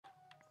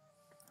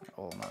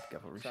All not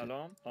cavalry.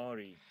 سلام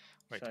آری.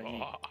 Wait, صحیح.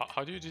 well,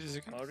 how do you do this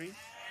again? آری.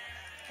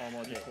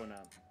 آماده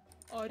کنم.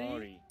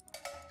 آری.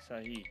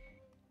 صحیح.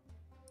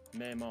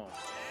 معمار.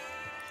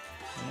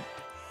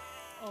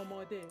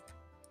 آماده.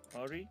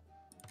 آری.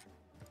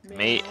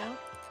 Me.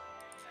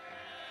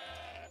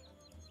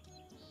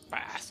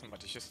 Bah,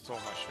 somebody just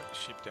stole my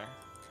sheep there.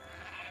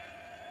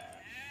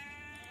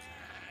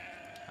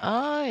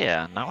 Oh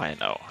yeah, now I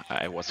know.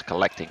 I was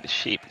collecting the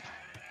sheep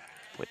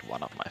with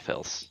one of my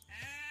fills.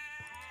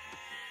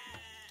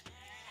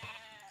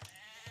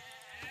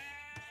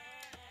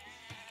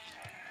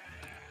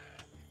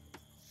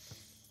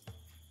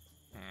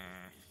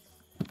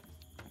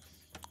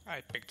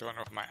 I picked one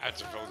of my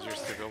edge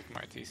villagers to build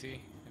my TC.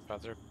 I'd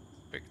rather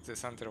pick the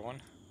center one.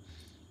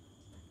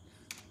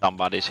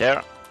 Somebody's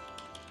here.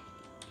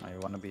 I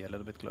want to be a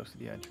little bit close to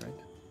the edge, right?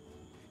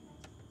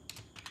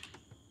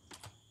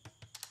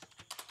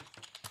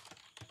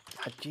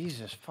 Ah,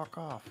 Jesus, fuck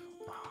off.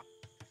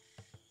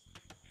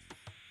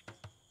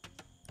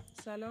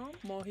 سلام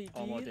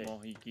آماده. ماهیگیر.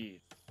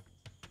 ماهیگیر.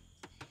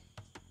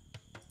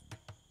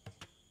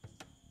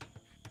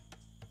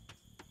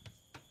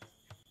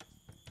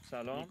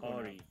 سلام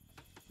آری.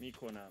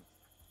 میکنم.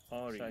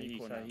 آری.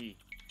 صحیح. صحیح.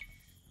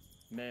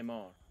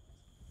 معمار.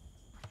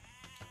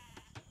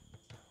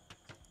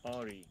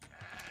 آری.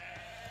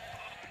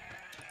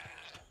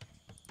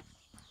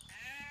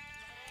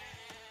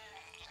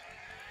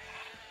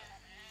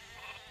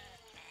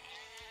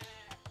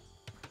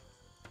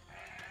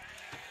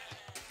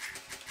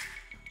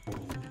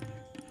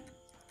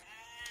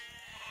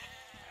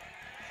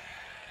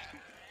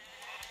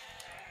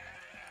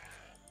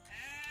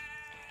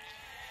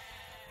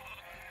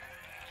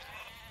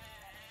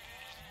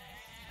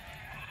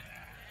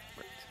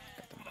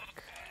 Get them back.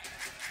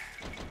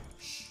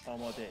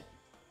 آماده.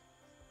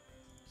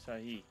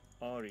 صحیح.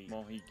 آری.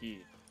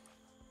 ماهیگیر.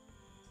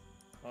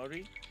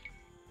 آری.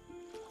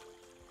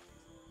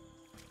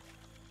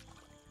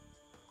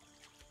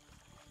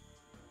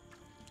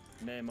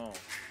 معمار.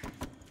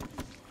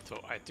 So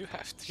I do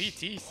have three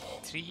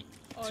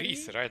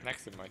trees right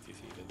next to my TC.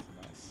 That's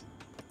nice.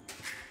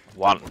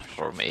 One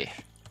for me.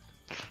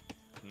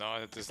 No,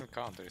 it doesn't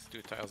count. There's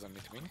 2 tiles in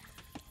between.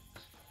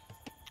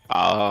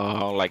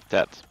 Oh, like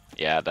that.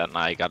 Yeah, then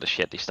I got a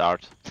shitty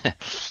start.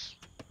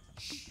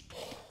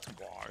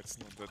 Wow, it's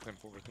not that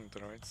important,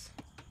 right?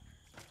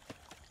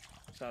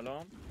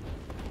 سلام.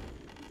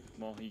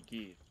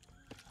 ماهیگیر.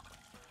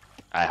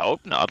 I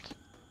hope not.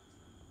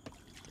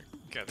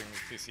 Getting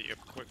the TC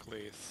up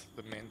quickly is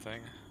the main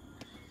thing.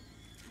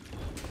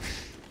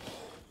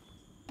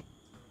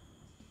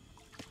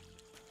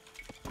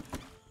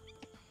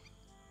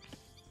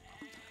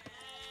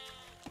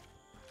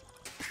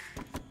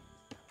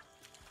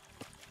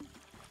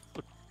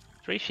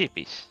 Three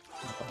sheepies.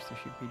 Imposter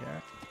should be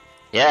there.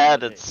 Yeah,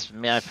 that's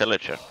my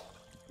villager.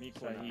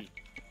 میکنم. صحیح.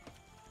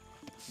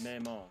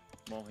 معمار.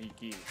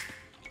 ماهیگیر.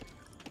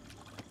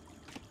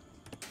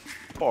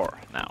 4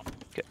 now.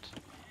 Good.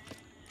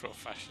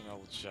 Professional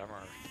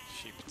jammer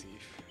sheep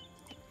thief.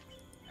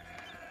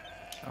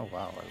 Oh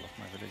wow, I love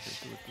my villagers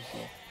to it as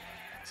well.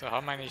 So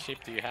how many sheep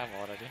do you have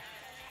already?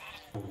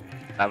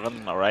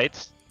 7 or 8.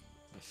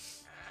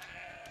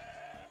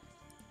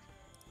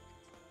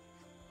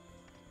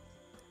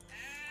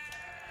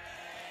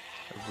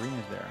 So green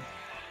is there.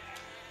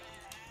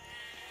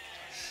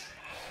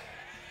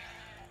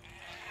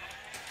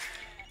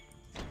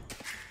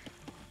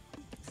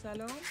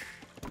 سلام.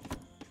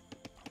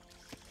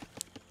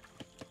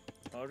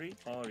 آری.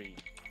 آری.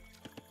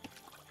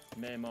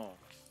 معمار.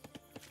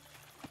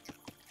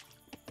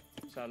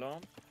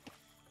 سلام.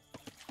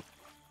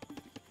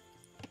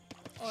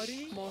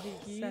 آری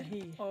ماهیگیر.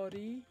 صحیح.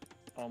 آری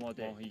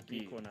آماده.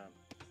 ماهیگیر. کنم.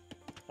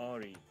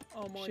 آری.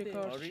 آماده.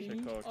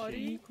 شکارچی. شکارچی.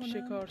 آری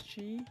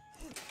شکارچی.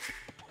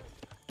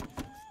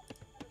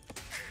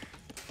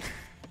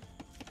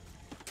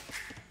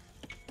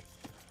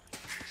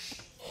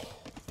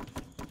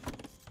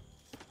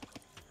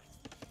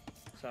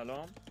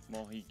 سلام.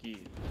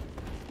 ماهیگیر.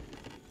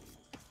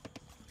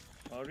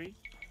 آری.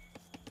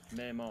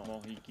 معمار.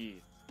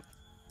 ماهیگیر.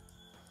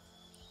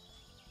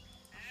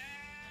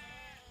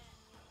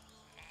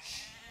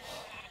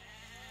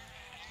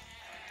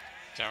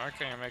 Jammer,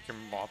 can you make a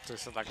mod to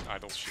select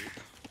idle sheep?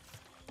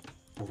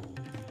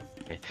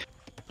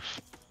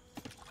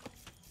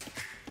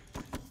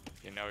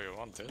 You know you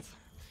want it.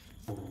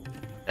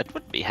 That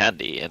would be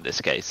handy in this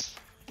case.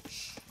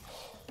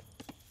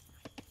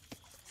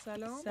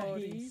 سلام.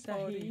 آری.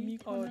 صحیح.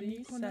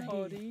 آری.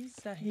 صحیح.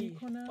 صحیح.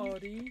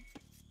 آری.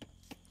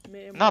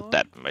 معمار. Not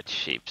that much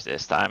sheep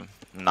this time.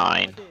 9.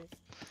 آماده.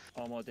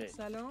 آماده.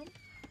 سلام.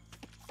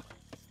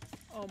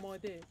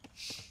 آماده.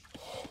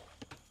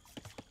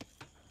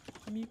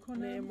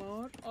 میکنم.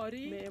 معمار.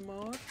 آری.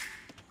 معمار.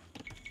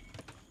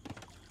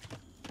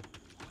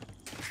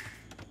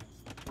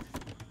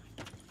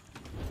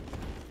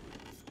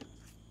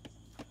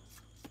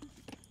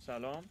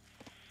 سلام.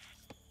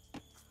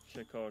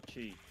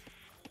 شکارچی.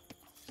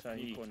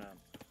 صحیح. کنم.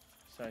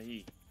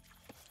 صحیح.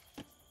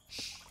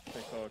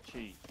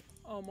 شکارچی.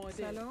 آماده.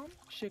 سلام.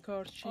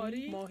 شکارچی.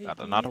 آری. ماهیگیر. Got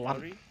another one.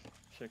 آری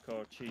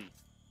شکارچی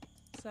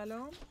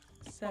سلام.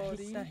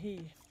 صحیح.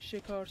 صحیح.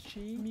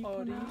 شکارچی.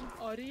 آری.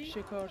 آری.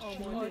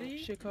 شکارچی.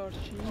 آری.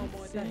 شکارچی.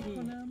 آماده. صحیح.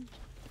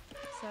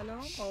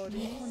 سلام.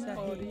 آری.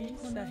 صحیح.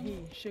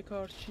 صحیح.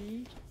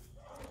 شکارچی.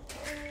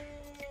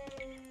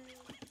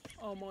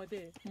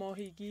 آماده.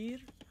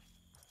 ماهیگیر.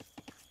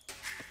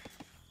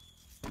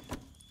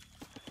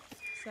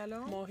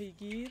 سلام.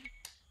 ماهیگیر.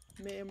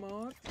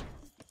 معمار.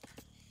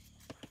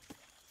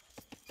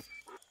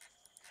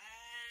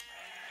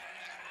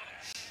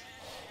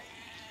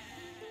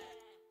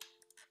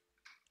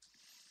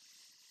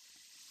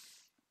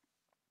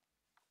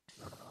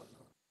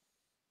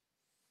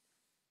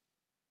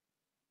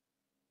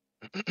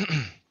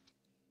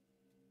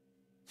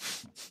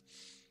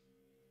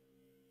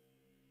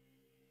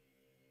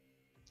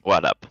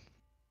 What up?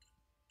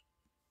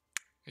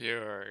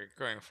 You're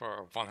going for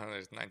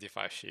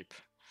 195 sheep.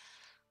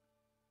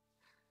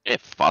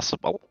 If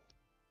possible.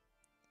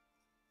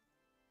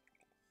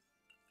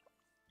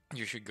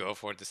 You should go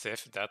for the Civ,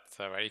 that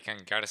where you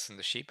can garrison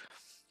the sheep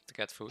to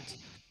get food.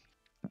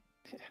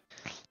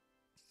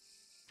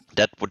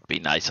 That would be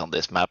nice on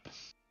this map.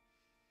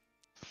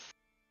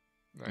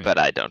 Right. But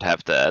I don't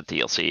have the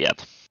DLC yet.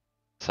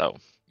 So,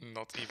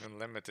 Not even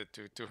limited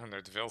to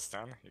 200 vills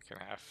then. You can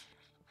have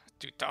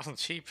 2000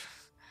 sheep.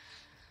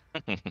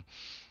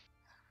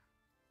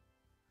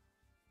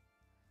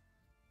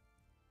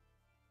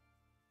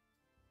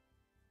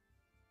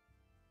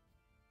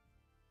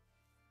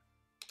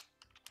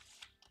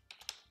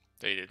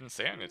 They didn't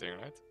say anything,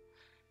 right?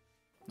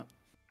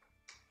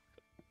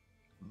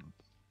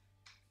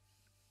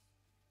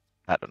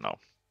 I don't know.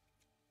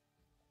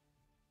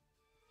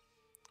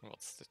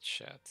 What's the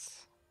chat?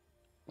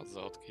 What's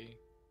the hotkey?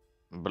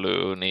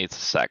 Blue needs a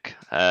sec.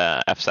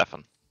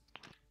 F7.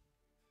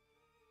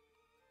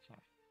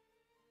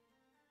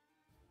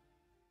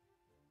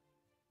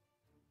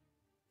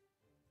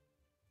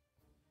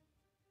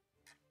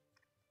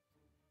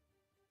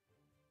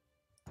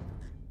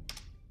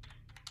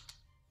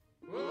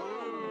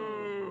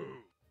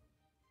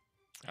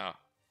 Ah,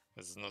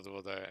 this is not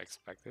what I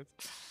expected.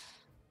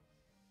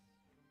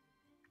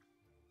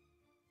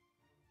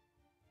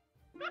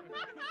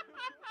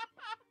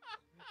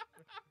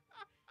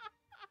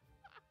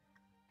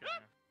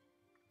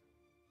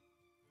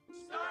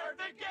 Start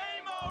the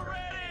game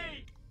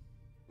already!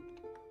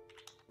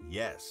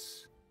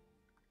 Yes.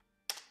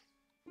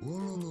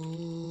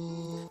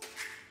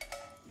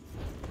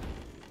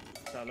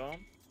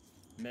 سلام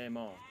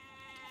معمار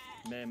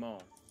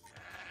معمار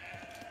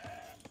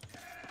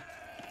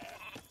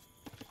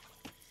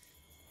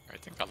I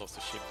think I lost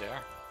a sheep there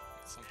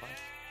at some point.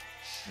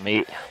 Me.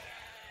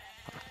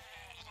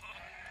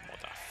 What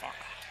the fuck?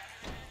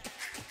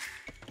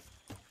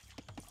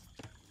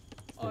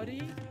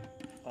 آری.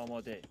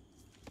 آماده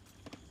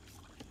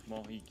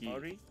ماهیگیر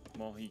آری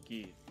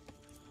ماهیگیر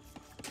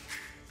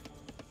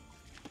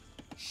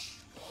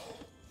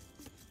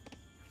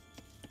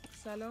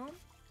سلام.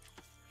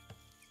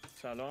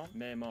 سلام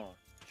معمار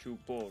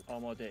چوب بر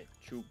آماده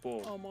چوب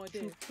بر آماده.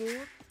 چوب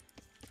بر.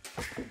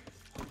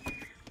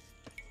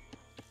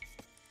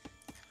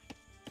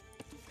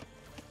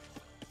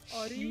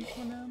 آری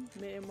کنم.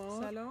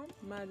 معمار. سلام.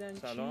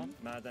 معدنچی. سلام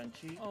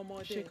معدنچی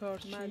آماده.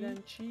 شکارچی.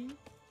 معدنچی.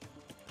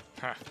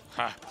 Ha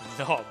ha!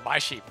 No, my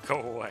sheep, go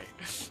away!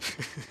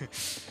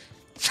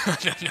 No,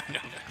 no, no,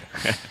 no.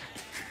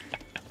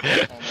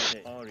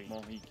 آماده آری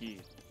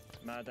ماهیگیر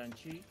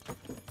معدنچی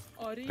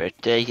آری. But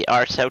they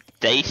are so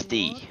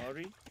tasty.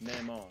 آری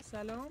معمار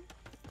سلام.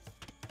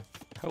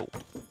 Oh.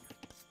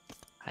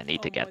 I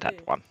need to get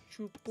that one.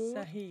 چوب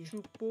بر. صحیح.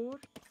 چوب بر.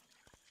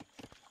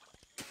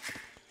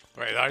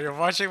 Wait, are you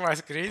watching my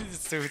screen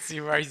to see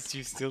where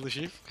you steal the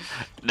sheep?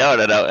 No,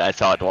 no, no. I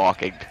saw it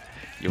walking.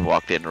 You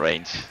walked in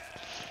range.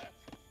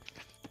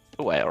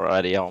 Oh, I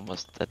already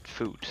almost had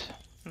food.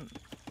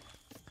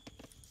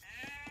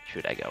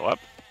 Should I go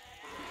up?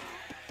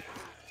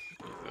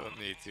 You don't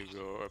need to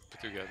go up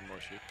to get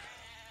more sheep.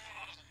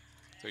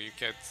 So you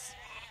can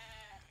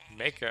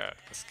make a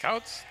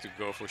scout to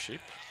go for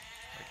sheep.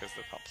 I guess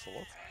that helps a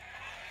lot.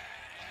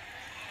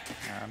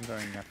 I'm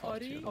going F2.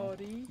 آری.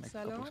 آری. Make a couple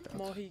سلام. scouts.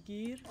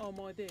 ماهیگیر.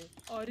 آماده.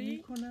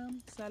 آری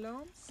کنم.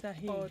 سلام.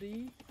 صحیح.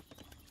 آری.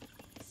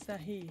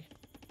 صحیح.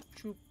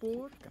 چوب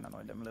بر. Can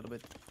annoy them a little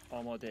bit.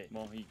 آماده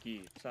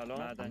ماهیگیر سلام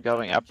معدنچی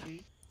going up.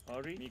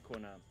 آری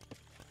میکنم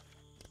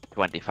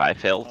 25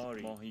 fill.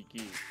 آری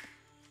ماهیگیر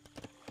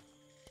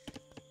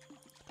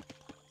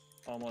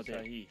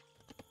آماده صحیح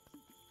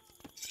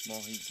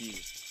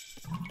ماهیگیر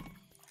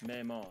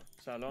معمار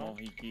سلام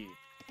ماهیگیر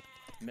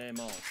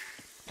معمار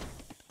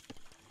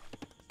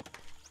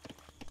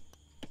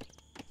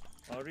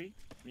آری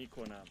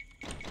میکنم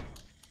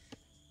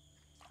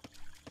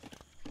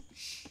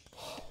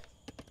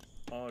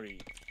آری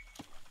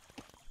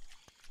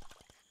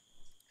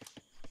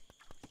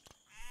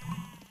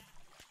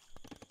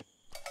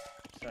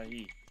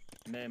صحیح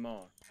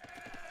معمار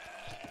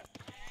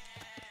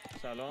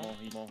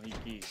سلام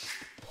ماهیگیر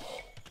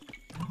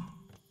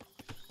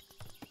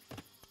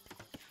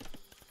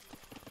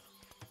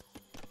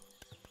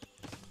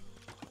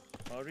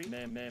آری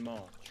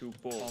معمار چوب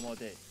بر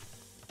آماده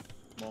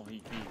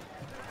ماهیگیر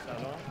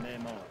سلام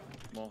معمار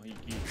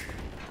ماهیگیر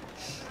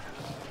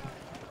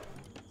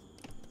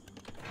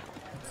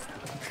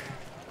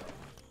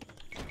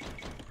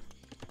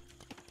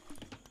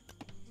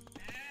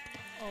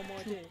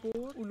آماده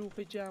بر علوف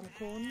جمع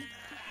کن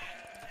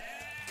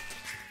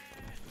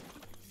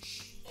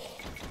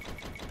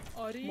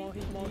آری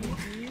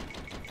ماهیگیر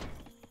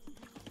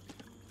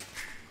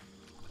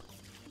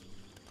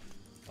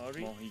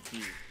آری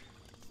ماهیگیر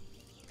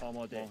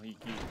آماده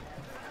ماهیگیر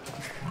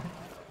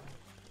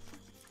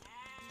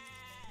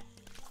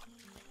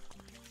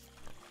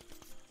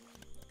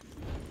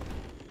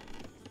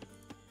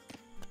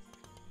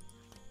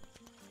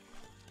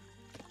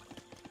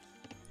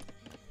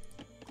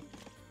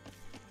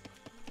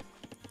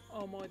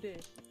آماده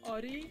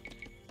آری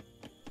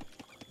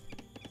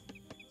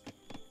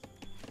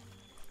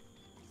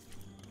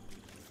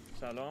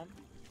سلام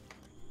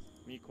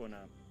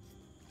میکنم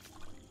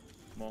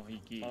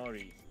ماهیگیر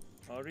آری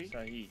آری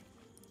صحیح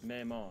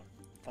معمار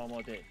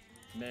آماده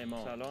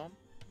معمار سلام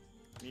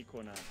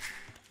میکنم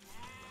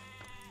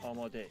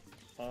آماده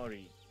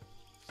آری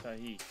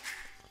صحیح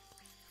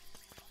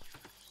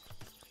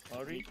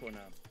آری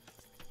میکنم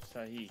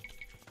صحیح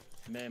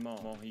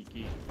معمار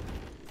ماهیگیر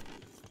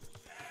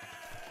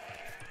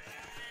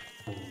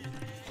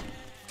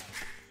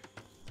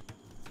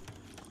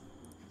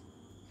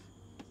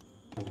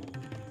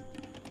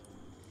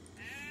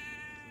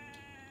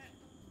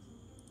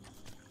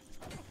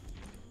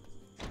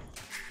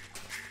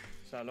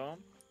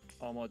سلام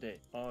آماده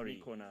آری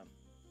کنم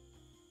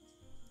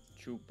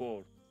چوب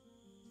بر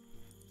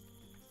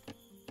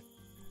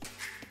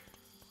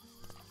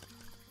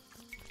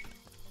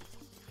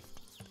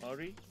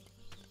آری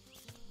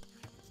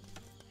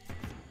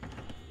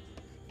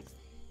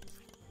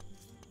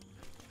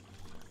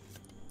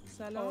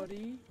سلام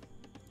آری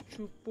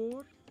چوب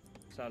بر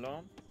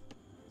سلام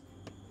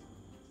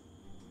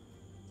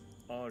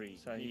آری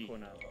صحیح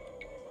کنم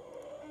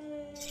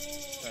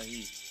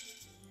صحیح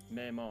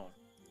معمار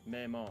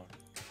معمار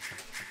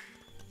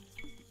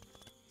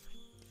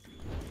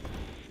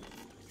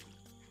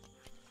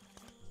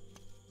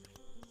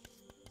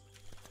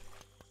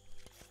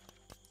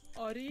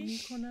آری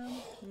میکنم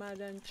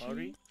معدنچی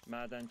آری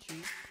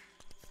معدنچی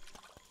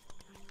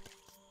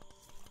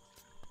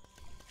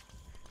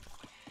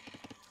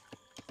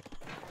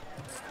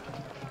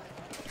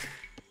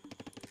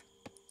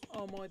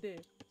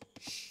آماده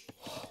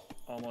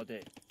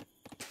آماده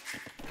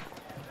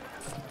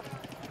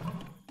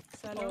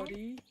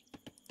سلاری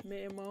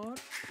معمار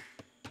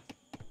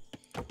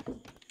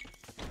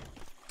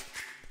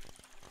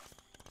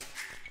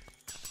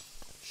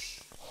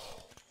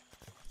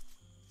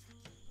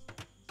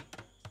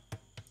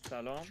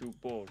سلام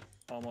چوب بر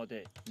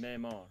آماده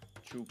معمار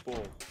چوب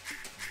بر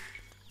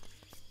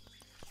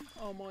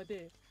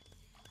آماده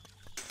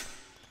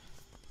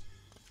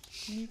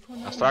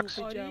میکنم Constructs.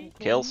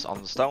 Kills on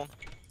the stone.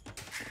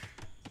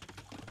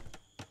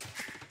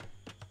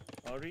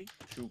 آری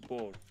چوب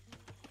بر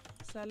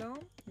سلام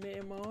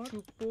معمار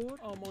چوب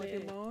بر آماده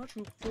معمار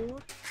چوب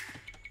بر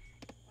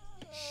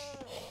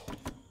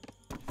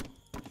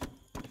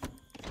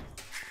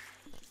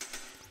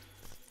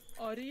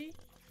آری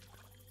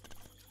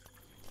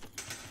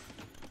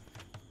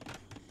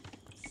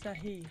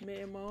صحیح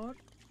معمار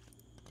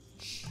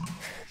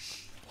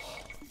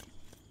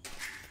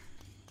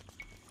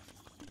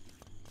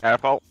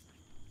Careful.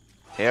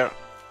 Here.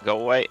 Go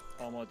away.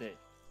 آماده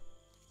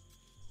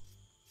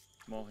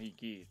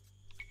ماهیگیر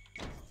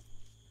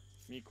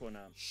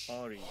میکنم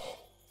آری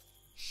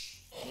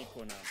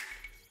میکنم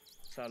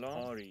سلام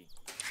آری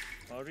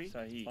آری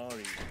صحیح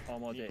آری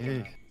آماده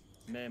کنم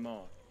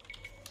معمار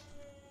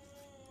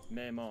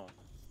معمار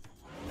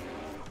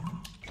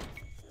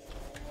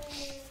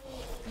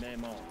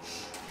معمار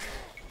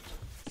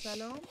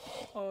سلام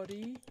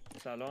آری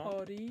سلام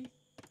آری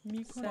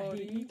میکنم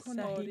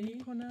آری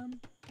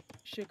میکنم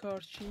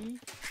شکارچی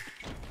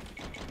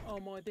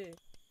آماده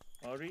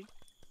آری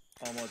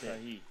آماده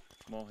صحیح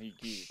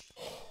ماهیگیر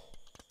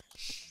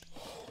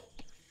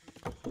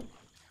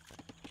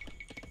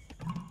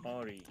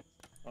آری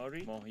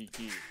آری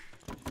ماهیگیر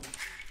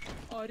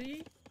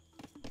آری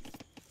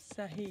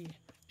صحیح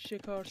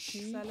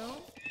شکارچی سلام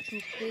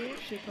چوب بر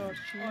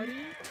شکارچی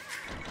آری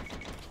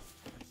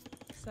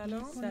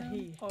سلام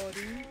صحیح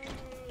آری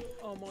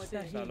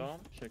آماده سلام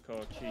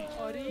شکارچی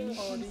آری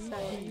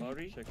صحیح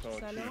آری شکارچی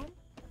سلام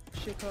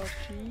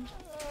شکارچی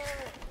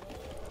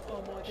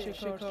آماده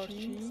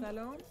شکارچی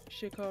سلام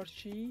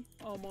شکارچی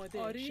آماده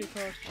آری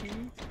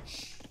شکارچی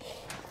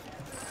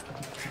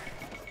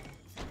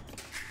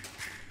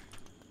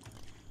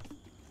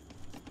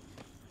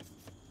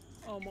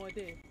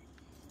آماده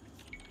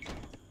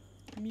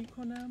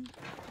میکنم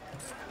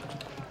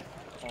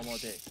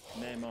آماده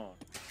معمار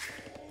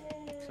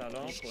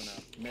سلام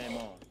کنم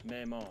معمار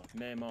معمار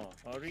معمار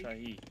آری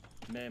صحیح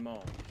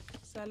معمار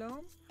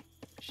سلام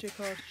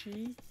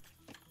شکارچی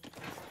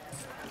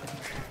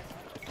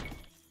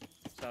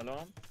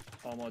سلام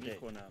آماده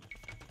کنم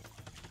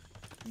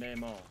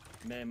معمار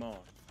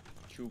معمار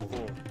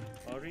چوببر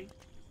آری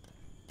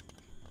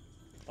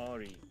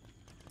آری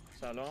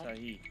سلام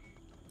صحیح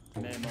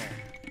معمار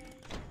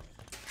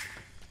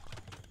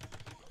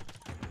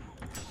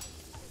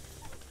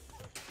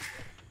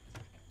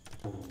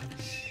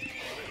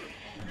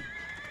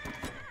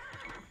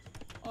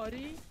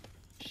آری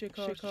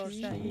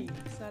شکارچی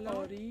سلام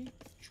آری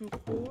چوب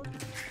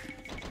برد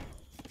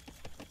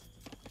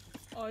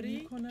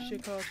آری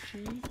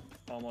شکارچی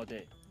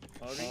آماده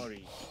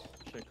آری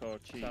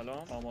شکارچی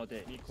سلام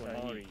آماده میکنم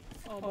آری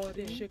آماده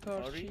آری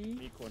شکارچی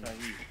میکنم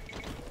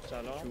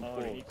سلام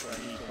آری میکنم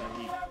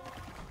صحیح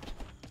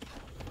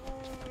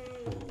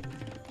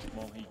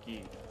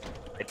ماهیگیر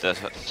Hit the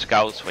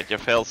scouts with your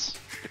fills.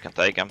 You can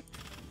take them.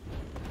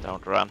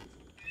 Don't run.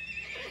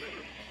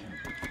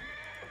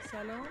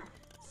 سلام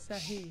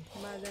صحیح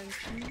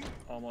معدنچی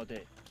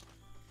آماده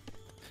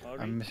آری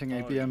I'm missing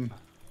آری. APM.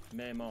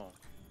 معمار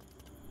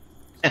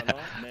سلام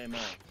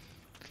معمار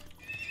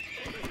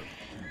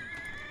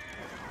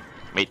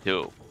Me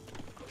too.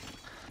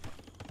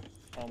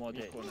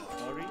 آماده کنم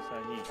آری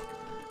صحیح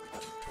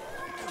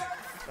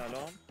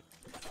سلام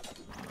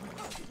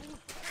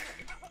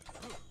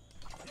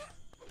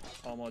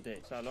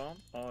آماده سلام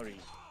آری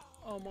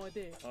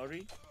آماده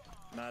آری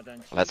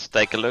معدنچی Let's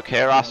take a look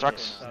here, Astrax.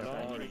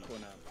 سلام آری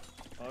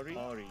کنم آری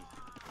آری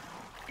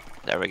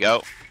There we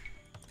go.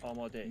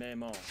 آماده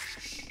معمار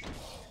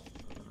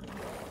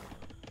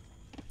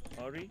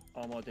آری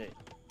آماده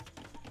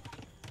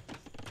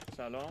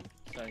سلام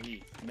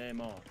صحیح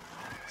معمار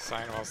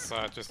Sign was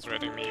just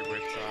reading me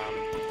with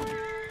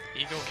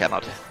Eagle.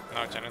 Cannot.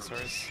 No,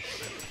 Janissaries.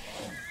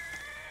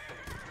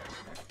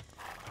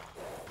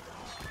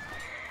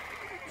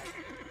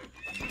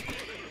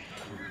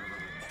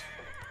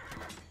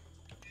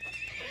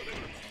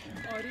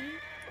 آری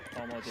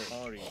آماده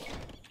آری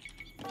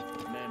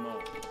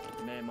معمار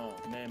معمار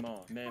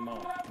معمار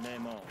معمار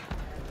معمار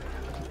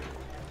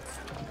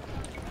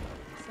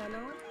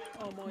سلام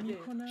آماده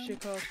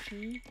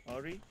شکارچی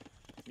آری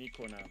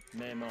میکنم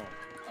معمار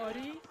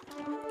آری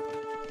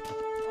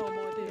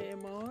آماده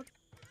معمار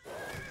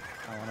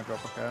I want to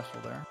drop a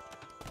castle there.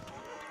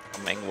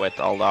 Coming with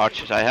all the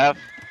archers I have.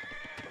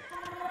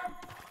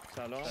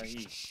 سلام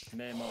صحیح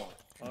معمار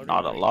آری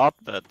Not a lot,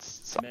 but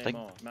something.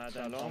 معمار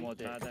معدن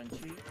آماده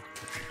معدنچی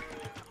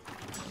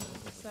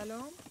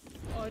سلام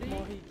آری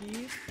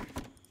ماهیگیر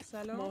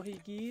سلام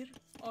ماهیگیر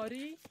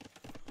آری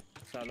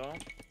سلام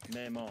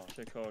معمار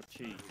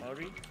شکارچی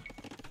آری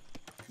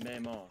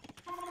معمار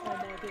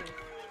آماده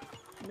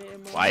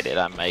معمار Why did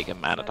I make a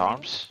man at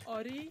arms?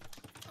 آری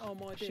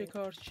آماده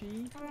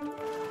شکارچی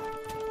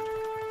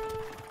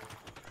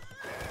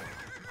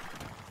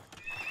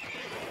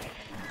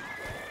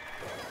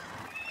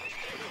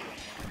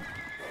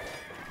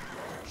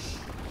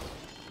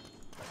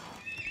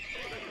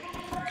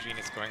Green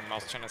is going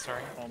mouse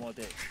Janissary.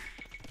 آماده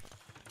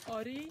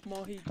آری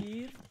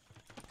ماهیگیر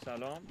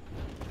سلام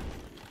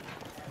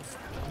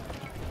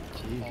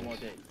Jesus.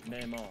 آماده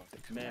معمار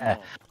معمار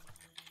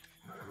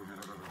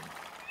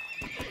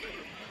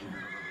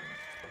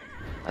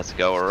Let's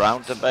go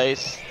around the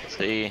base.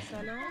 See.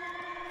 سلام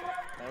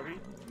آری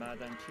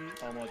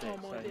معدنچی آماده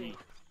آماده. صحیح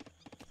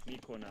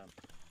میکنم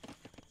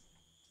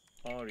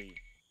آری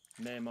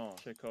معمار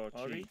شکارچی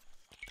آری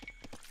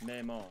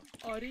معمار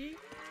آری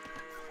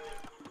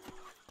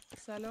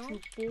سلام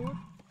چوب برد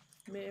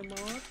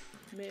معمار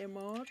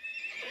معمار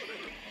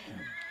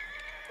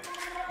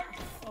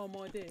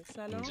آماده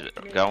سلام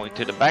He's going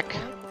to the back.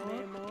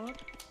 معمار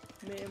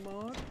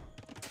معمار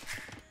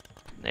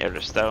Near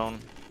the stone.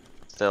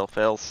 Still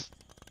fills.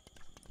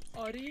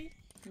 آری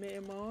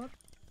معمار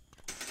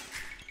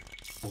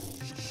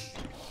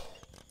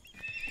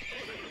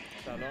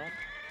سلام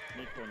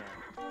میکنم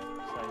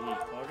صحیح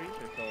آری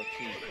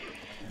شکارچی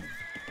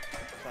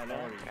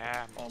سلام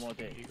Yeah,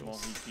 آماده Eagles.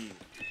 ماهیگیر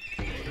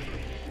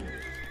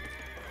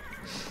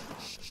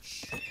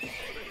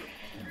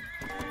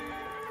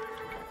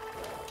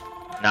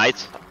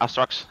Knight,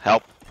 Astrax,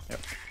 help.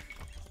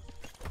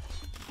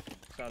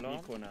 سلام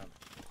میکنم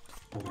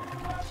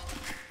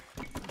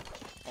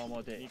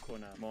آماده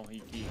میکنم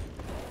ماهیگیر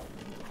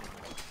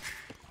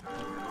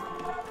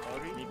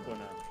آری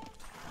میکنم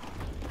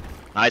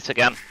Knights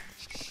again.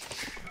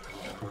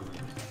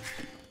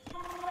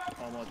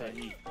 آماده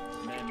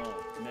معمار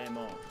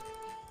معمار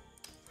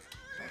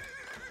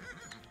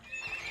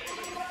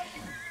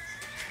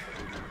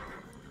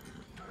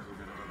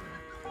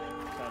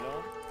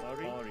سلام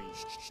آری آری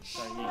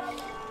صحیح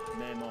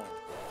معمار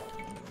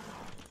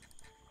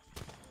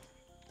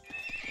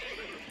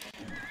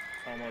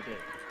آماده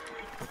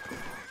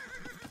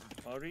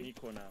آری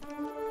میکنم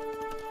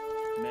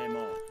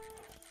معمار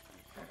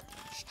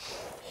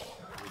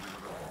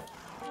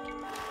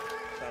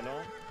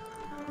سلام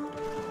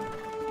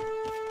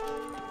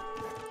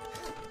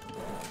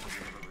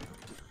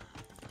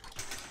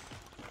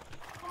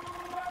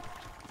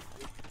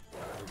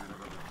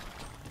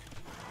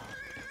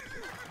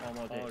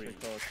آماده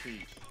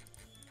شکارچی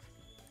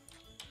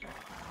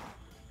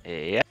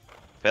Yeah.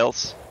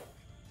 Fills.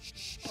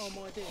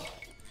 آماده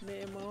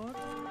معمار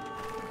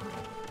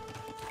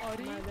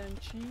آری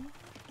معدنچی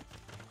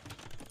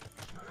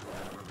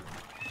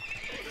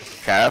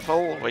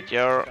Careful with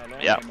your...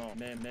 سلام Yeah,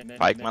 معمار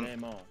pikeman.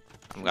 معمار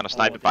I'm gonna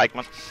snipe the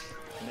pikeman.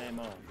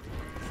 معمار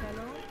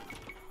سلام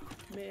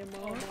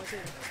معمار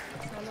آماده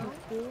سلام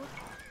برد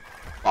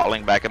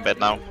Falling back a bit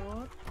now.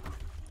 معمار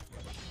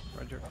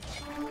Roger.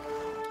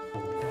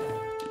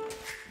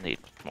 Need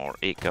more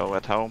eco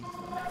at home.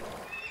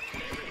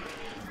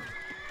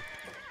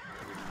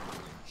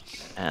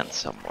 And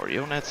some more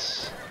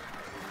units.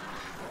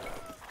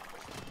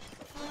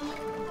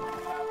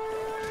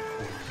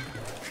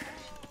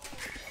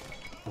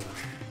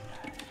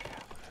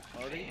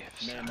 آری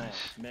معمار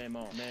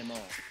معمار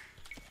معمار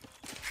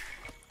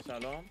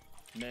سلام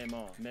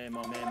معمار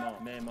معمار معمار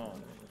معمار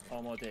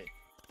آماده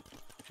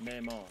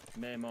معمار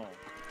معمار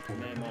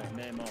معمار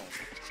معمار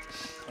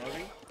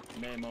آری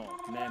معمار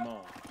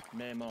معمار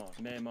معمار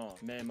معمار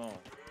معمار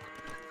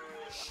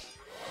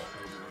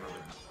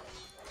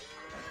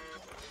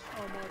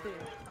آماده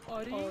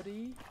آری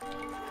آری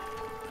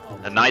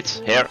The knights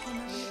here.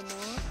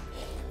 معمار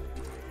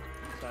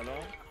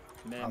سلام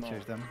I'll معمار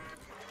chase them.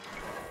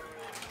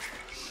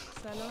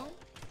 سلام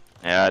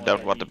Yeah, I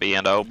don't want to be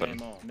in the open.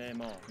 معمار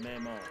معمار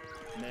معمار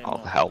I'll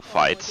معمار help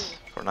fight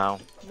for now.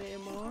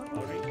 معمار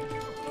آری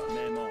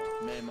معمار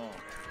معمار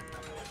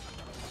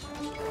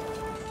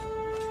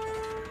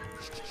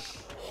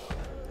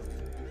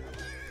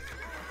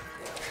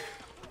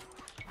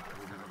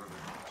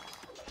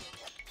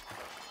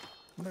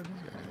What are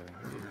these guys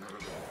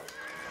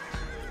doing?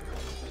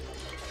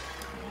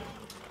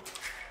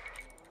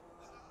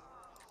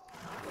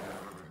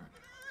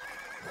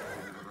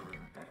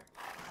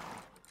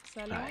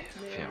 سلام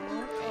Five,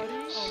 معمار آری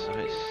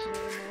آماده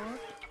معمار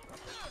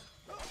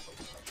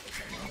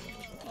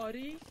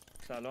آری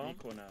سلام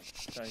میکنم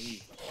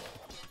صحیح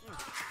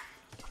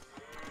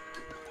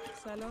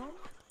سلام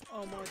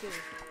آماده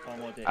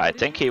آماده I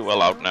think he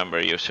will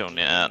outnumber you soon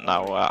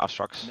now,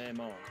 Astrax.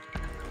 معمار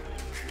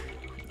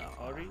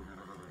آری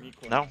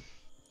میکنم No?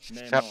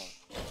 معمار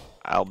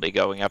I'll be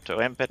going up to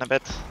imp in a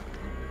bit.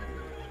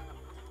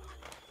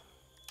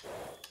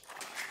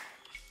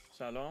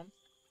 سلام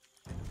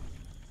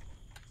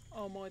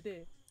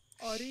آماده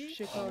آری آماده.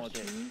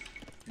 شکارچی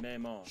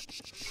معمار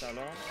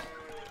سلام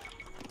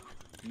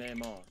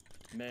معمار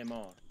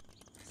معمار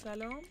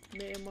سلام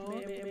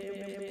معمار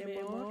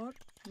معمار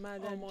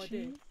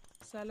مدنچی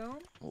سلام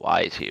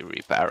Why is he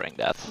repairing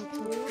that?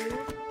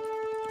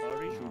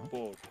 آری چوب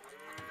برد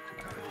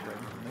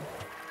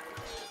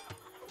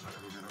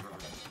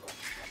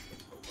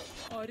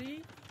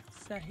آری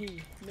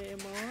صحیح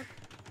معمار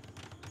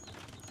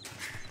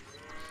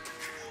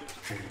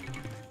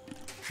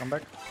Come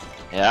back.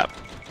 Yeah,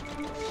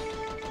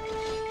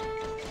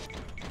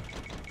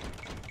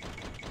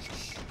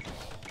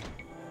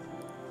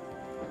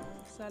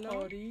 سلام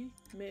آری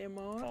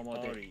معمار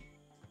آماده آری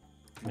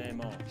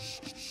معمار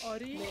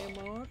آری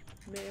معمار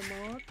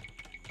معمار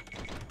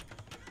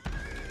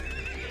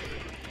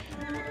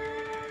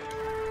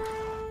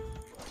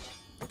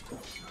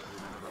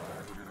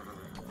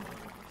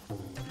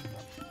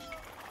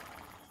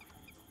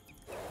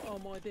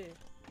آماده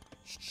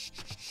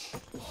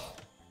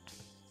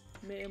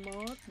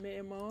معمار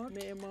معمار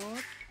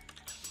معمار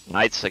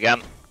knights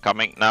again,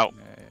 coming now.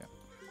 Yeah.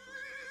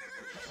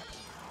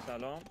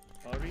 سلام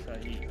آری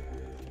صحیح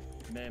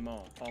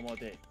معمار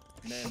آماده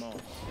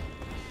معمار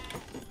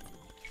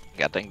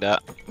Getting the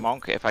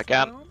monk if I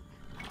can. سلام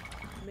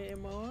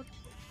معمار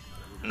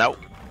No,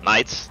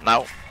 knights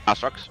now,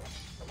 Astrax.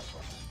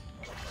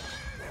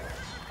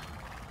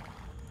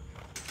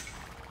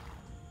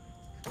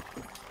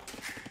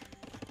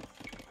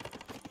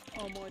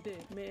 آماده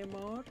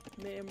معمار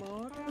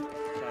معمار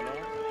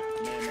سلام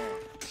معمار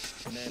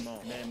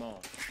معمار معمار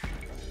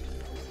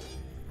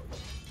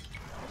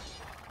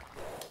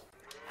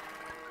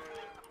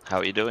How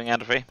are you doing,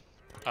 Entropy?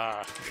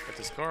 Look at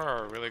the score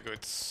are really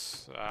good.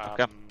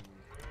 Okay.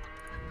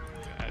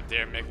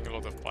 They're making a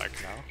lot of bike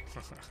now,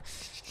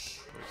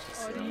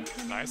 which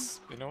is nice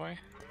in a way.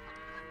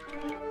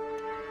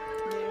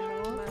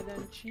 معمار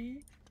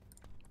مدنچی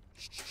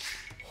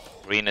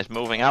Green is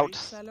moving out,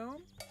 سلام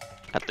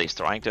at least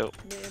trying to.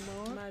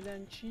 معمار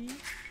مدنچی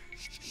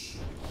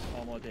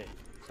آماده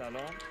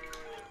سلام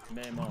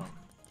معمار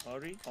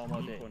آری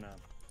آماده کنم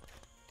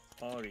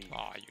آری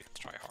Ah, you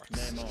try hard.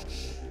 معمار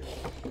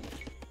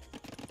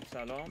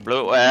سلام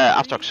Blue,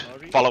 Astrax,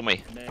 follow me.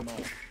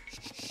 معمار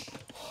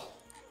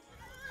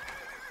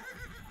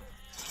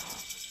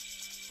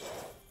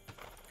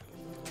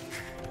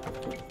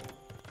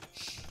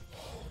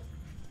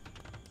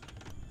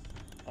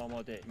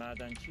آماده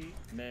معدنچی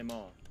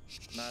معمار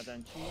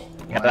معدنچی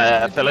Get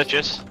the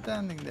villages.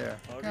 Standing there.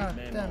 آری God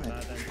معمار damn it.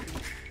 معدنچی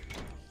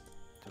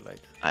Too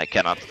late. I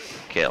cannot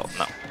kill.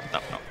 No, no,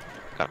 no.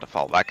 Got to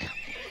fall back.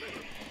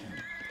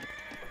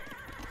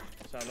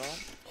 سلام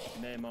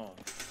معمار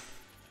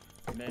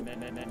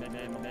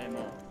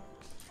معمار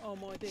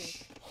آماده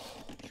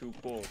چوب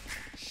برد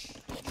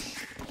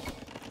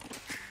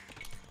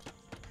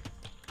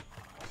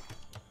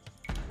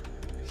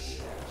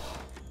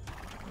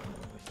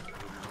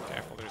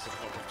Careful, there's a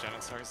lot of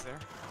Janissaries there.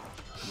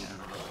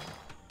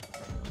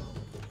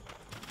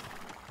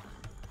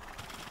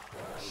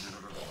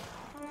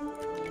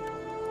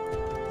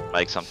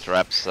 make some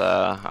traps,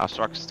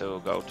 Astrax,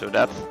 to go to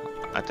that,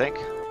 I think.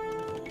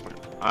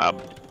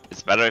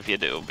 It's better if you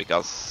do,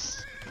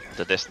 because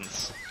the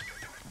distance.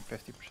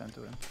 50%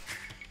 to him.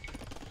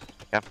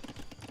 Yeah.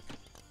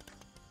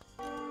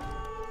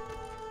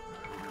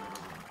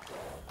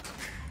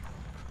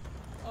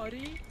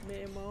 آری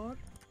معمار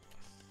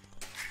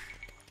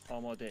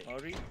آماده.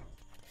 آری.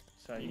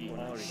 صحیح.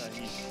 آری.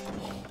 صحیح.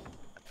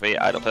 3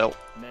 idle fill.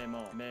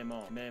 معمار.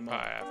 معمار. معمار.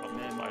 I have a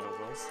معمار. idle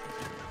bills.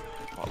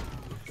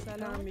 سلام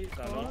سلام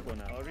میرکار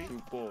کنم. آری.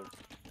 چوب برد.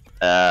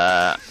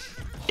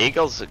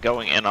 Eagles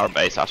going in our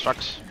base, Astrax.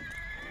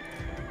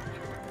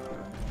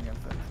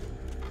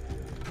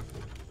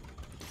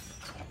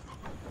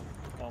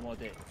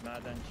 آماده.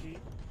 معدنچی.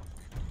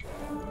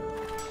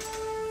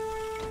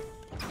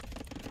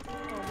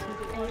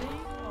 آماده آری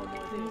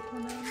آماده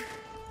میکنم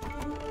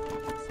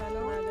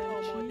سلام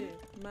آماده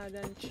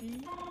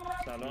معدنچی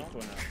سلام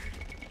کنم.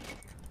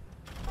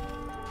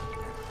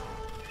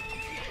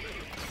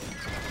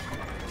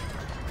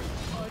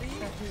 آری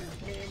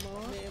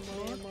معمار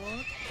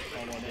معمار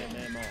آماده.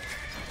 معمار.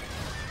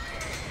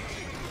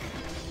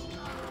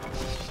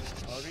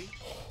 آری.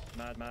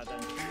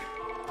 معدنچی.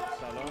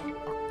 سلام.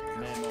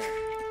 معمار.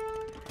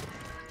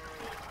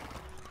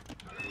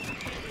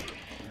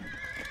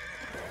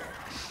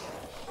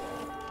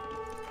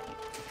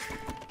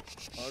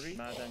 آری.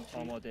 معدنچی.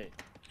 آماده.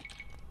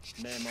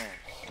 معمار.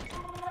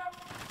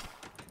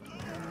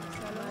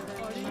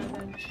 سلام آری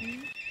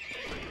معدنچی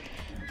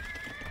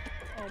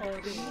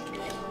آماده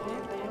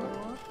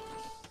معمار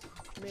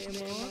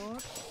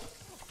معمار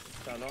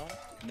سلام.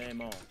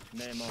 معمار.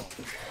 معمار.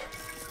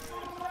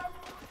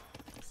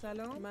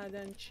 سلام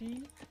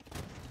معدنچی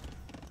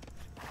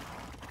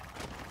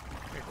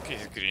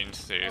He's green,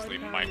 seriously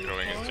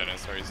microing his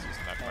Janissaries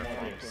using that آماده.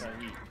 platforms.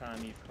 صحیح.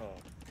 تعمیرکار.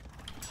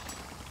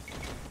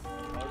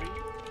 آری.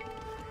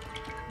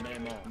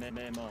 معمار.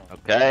 معمار.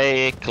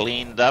 Okay,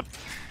 cleaned up.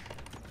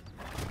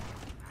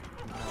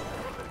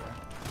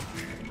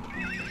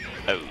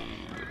 Oh,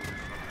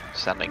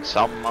 sending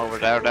some over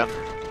there then.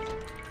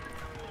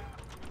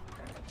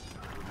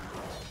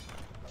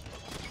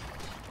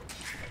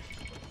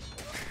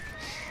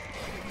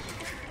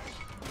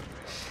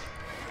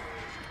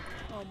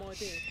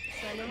 آماده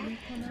سلام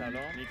میکنم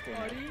سلام میکنم.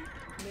 آری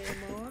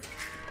معمار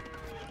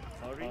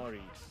آری.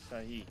 آری.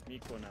 صحیح.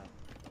 میکنم.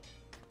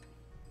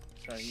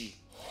 صحیح.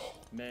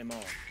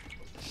 معمار.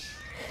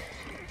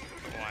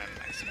 Oh, I'm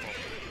nice.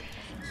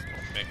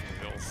 Stop making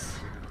bills.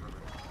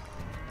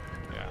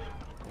 Yeah,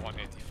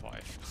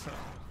 185.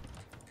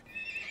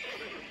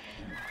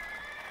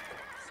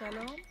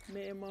 سلام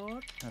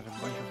معمار There's a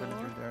bunch of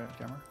villagers there,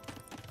 Jammer.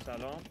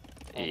 سلام.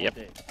 Yep.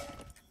 آماده.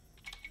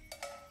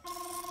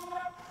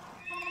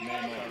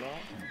 معمار. سلام.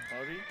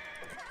 آری.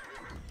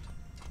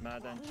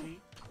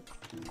 معدنچی.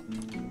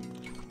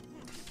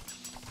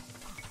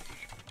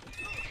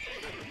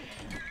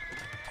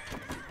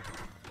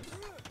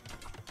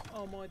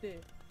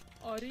 آماده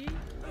آری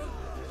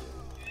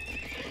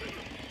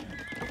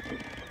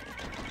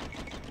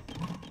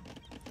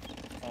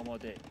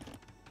آماده.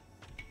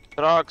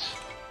 Drugs.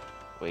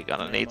 We're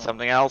gonna need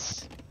something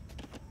else.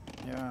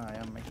 Yeah, I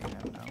am making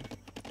them now.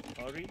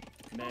 آری.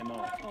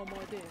 معمار.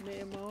 آماده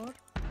معمار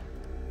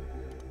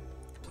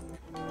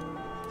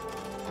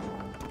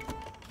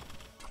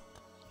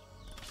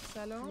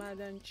سلام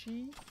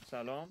معدنچی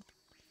سلام.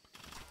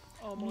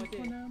 آماده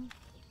میکنم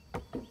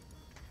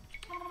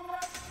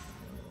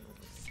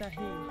صحیح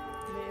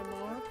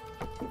معمار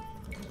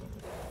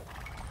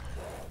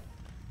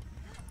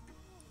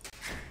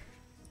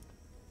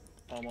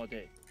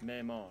آماده.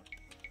 معمار.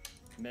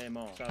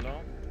 معمار.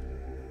 سلام.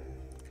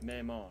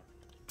 معمار.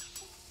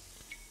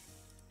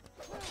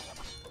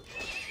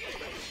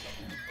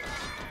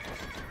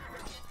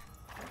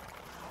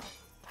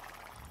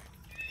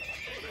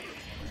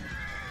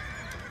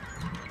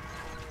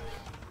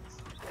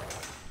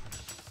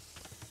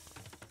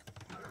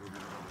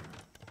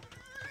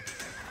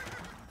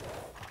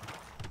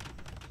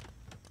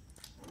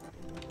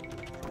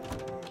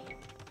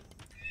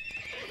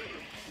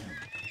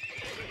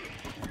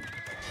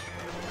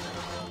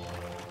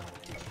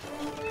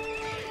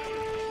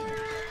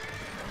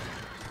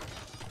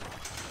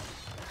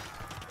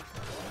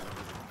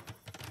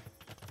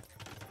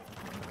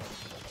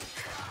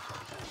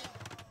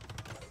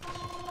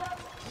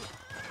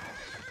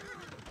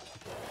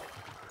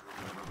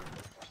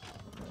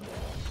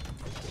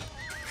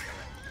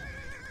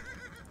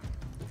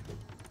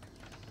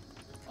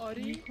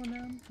 آری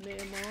میکنم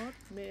معمار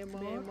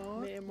معمار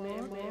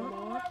معمار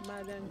معمار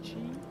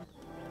معدنچی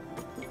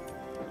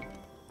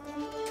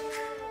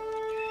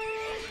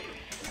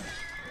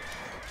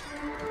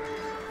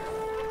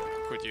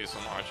Could use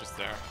some archers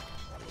there.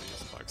 We'll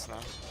use bugs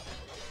now.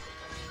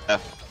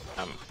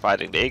 I'm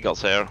fighting the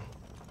Eagles here.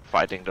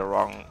 Fighting the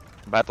wrong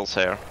battles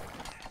here.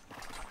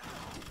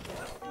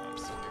 I'm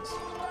sending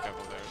some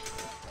cavalry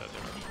that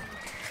direction.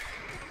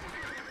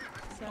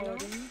 سلام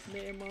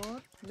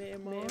معمار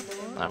معمار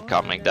I'm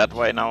coming that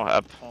way now,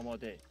 up.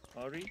 آماده.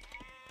 آری.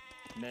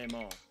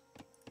 معمار.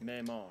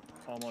 معمار.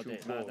 آماده.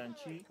 چوب برد.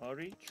 معدنچی.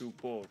 آری. چوب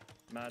برد.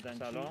 معدن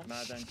سلام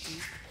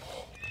معدنچی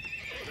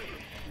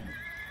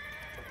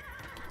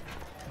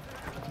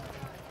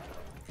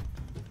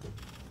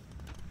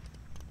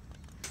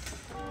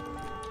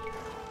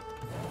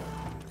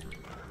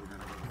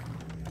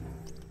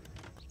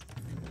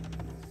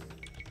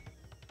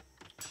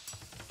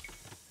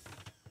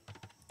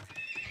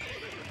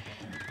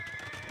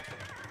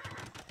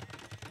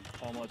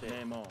آماده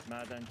معمار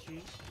معدنچی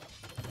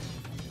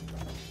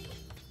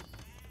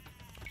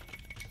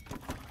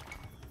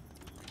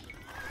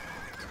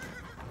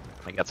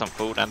I get some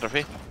food,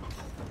 Entropy.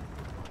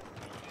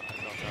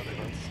 Not having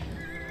it.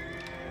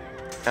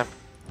 Yep.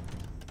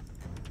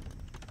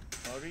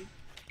 آری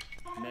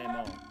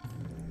معمار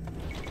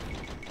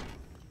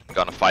I'm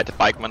gonna fight the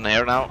pikeman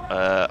here now.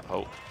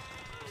 Oh.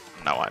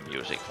 Now I'm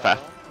using fat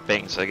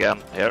things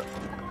again here.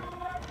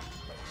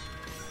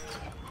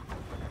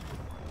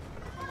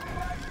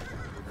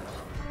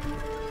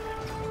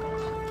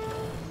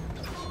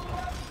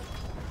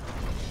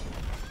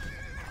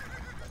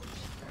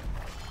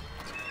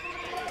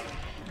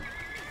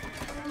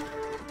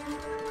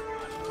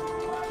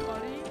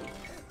 آری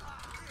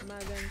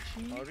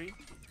معدنچی آری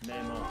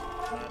معمار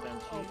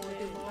معدنچی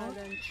آماده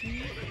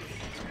معدنچی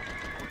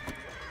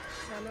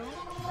سلام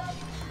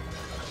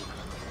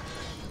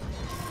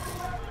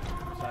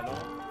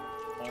سلام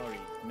آری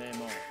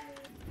معمار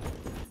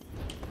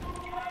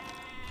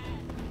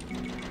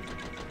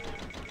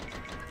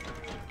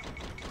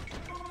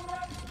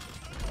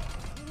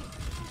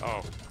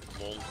Oh,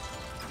 lol.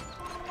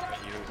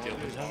 You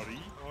killed it.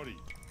 Ori,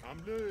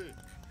 hamle.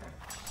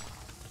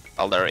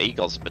 Well, there are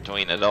eagles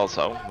between it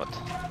also, but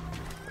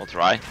we'll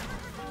try.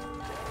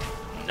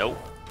 Nope,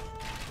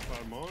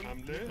 Farman,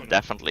 hamle.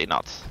 definitely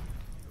not.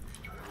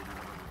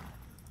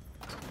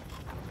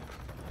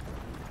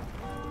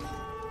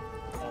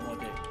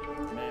 آماده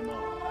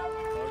معمار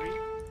آری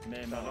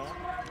معمار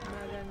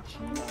معدنچی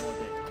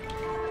آماده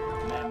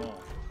معمار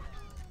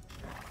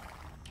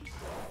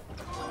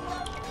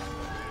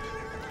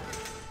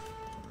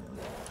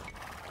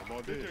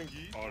آماده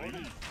جنگی. آری.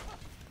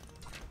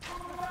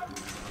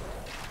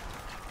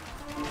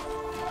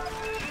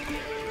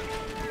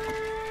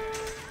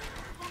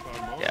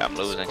 فرمان. Yeah, I'm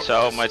losing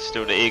so much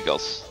to the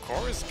eagles.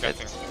 Core is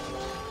getting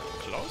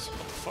close?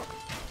 What the fuck?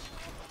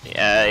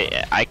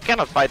 Yeah, I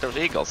cannot fight those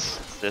eagles.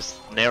 It's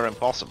just near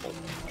impossible.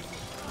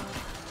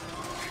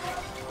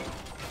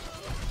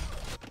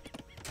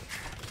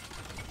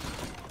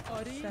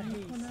 آری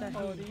صحیح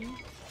آری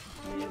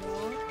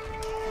معمار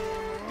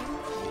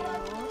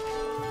معمار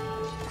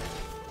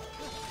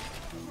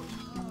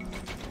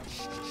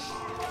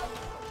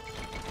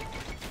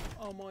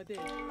آماده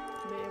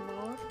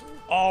معمار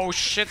Oh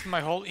shit, my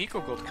whole eco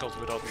got killed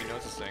without me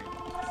noticing.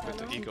 With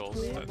the eagles.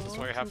 That's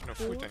why I have no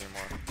food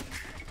anymore.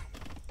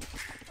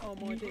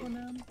 آماده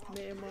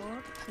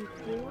معمار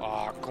چوب‌بر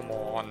Oh, come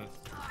on.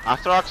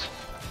 Afterox,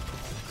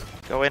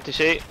 go into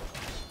sea.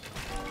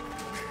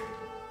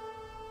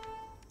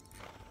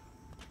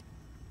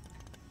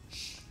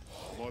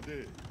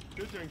 آماده.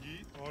 چه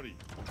جنگی؟ آری.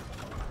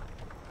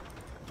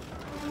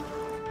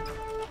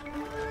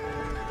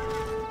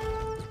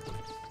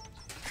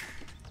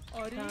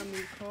 آری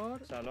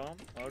تعمیرکار سلام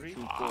آری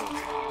چوب‌بر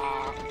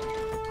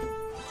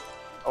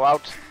Go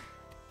out.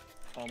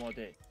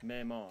 آماده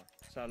معمار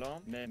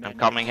سلام I'm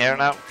coming here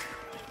now.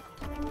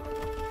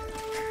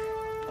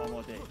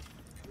 آماده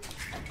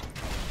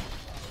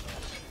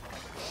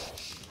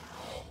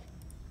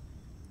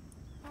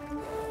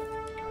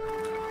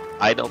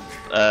Idle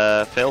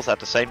fails at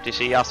the same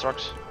TC, Astrox.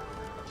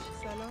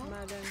 سلام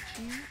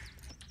معدنچی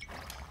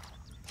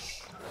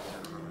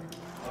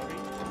آری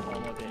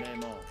آماده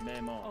معمار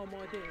معمار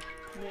آماده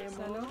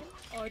معمار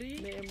آری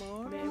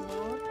معمار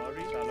معمار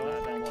آری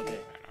سلام آماده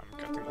I'm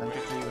getting Entropy,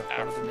 way you're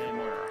part of the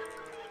معمار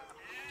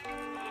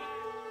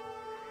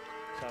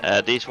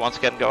These ones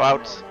can go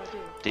out.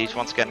 These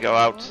ones can go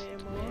out.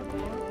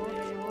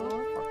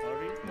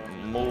 آری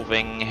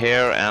Moving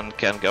here and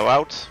can go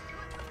out.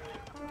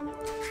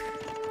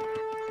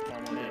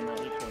 معمار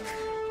میکنم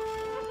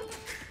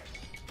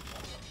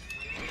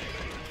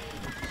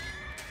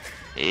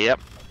Yep.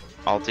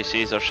 All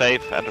TCs are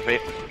safe. Entropy.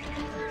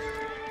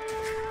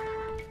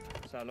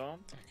 سلام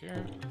Thank you.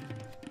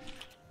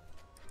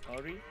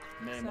 آری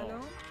معمار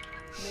سلام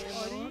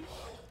معماری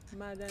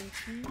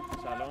معدنچی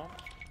سلام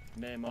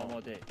معمار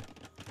آماده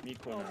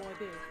میکنم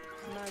آماده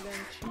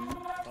معدنچی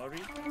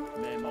آری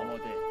معمار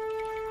آماده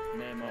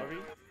معماری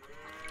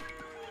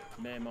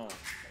معمار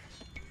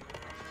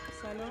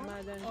سلام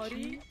معدنچی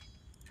آری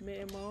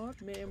معمار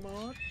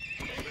معمار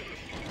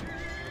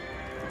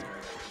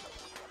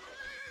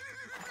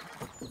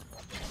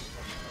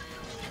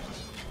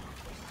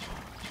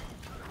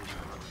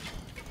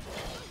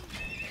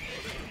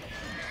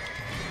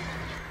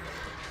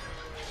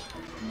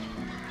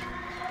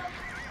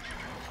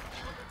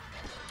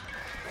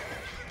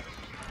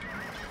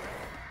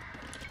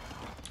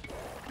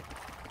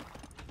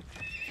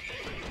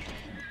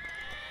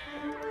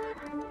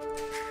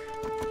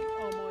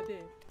آماده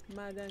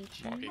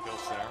معدنچی More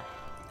eagles there.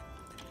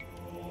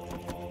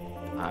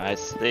 I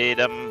see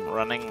them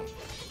running.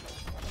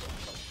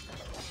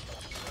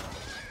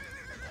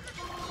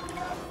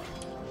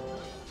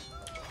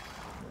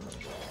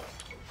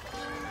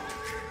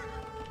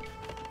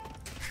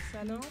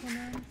 سلام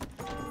میکنم.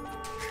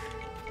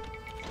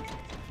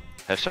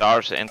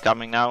 Hussars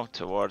incoming now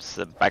towards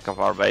the back of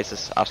our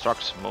bases.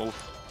 Astrox, move.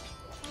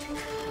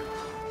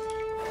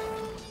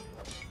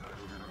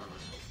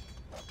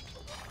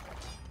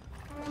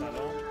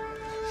 سلام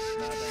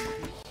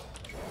معدنچی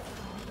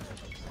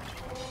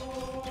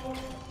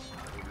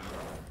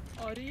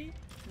آری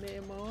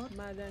معمار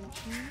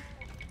معدنچی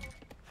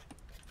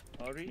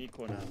آری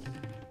میکنم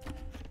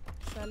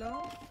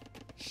سلام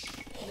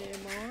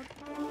معمار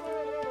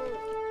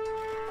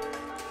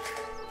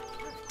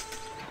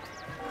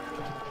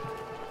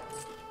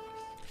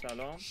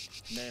سلام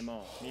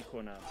معمار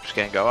میکنم Just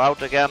can go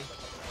out again.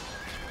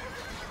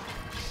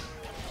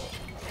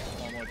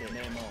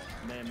 آماده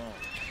معمار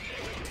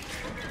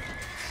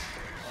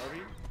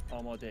آری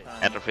آماده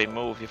Entropy,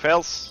 move your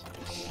fails.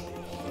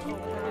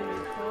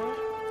 آماده کار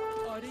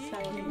آری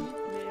صحیح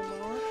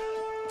معمار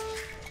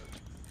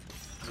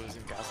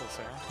Losing castles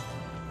here.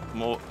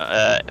 Move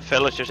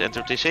villagers into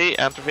TC.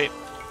 Entropy.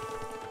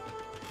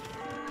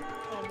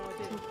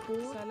 آماده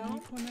چوببر سلام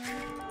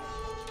میکنم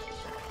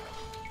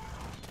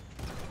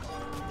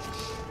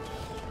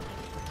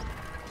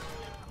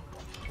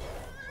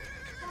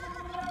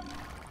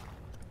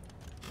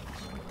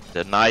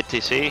Deny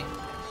TC.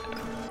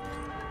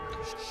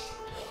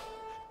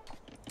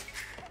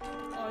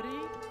 آری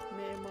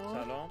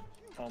معمار سلام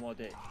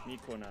آماده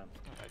میکنم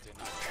I did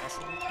not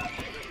castle.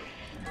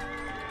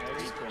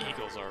 آری میکنم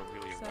Eagles are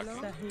really سلام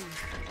lucky. صحیح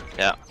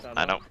Yeah,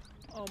 I know.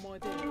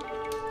 آماده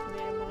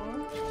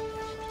معمار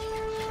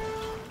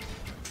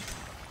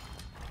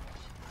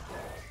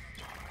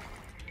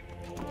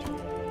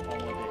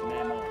آماده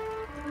معمار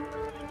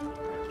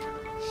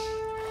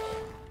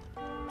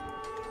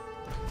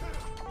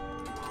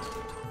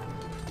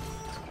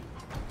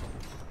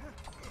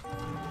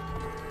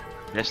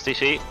Yes,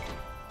 TC.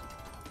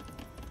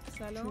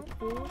 سلام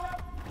چوببر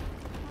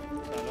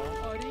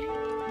سلام آری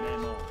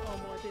معمار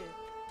آماده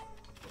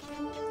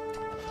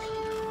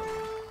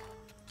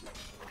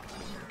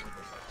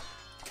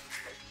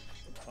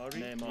آری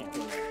معمار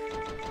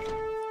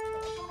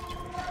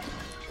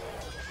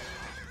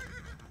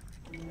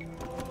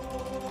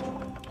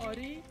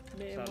آری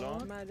معمار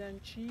سلام.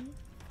 معدنچی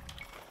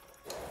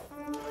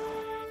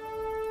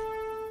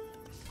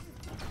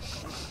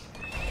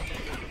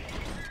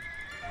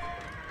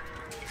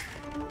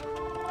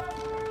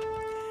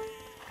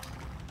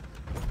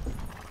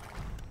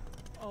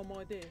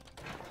آماده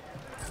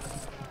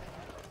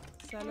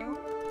سلام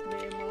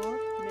معمار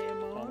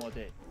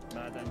آماده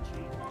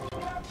معدنچی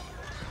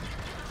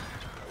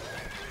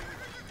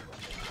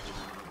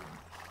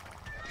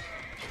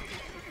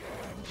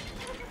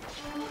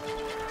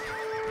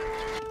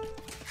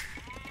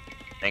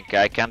Think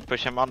I can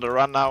push him on the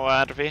run now,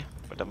 Entropy,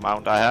 with the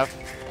mount I have.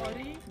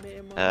 آری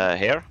معمار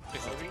Here.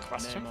 Is that a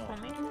question for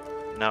me?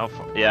 No,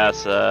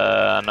 yes,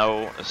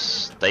 no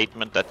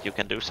statement that you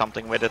can do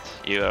something with it.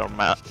 Your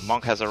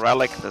monk has a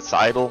relic that's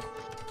idle.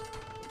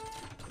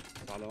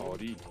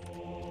 آری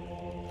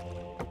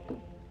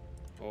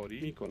آری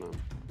میکنم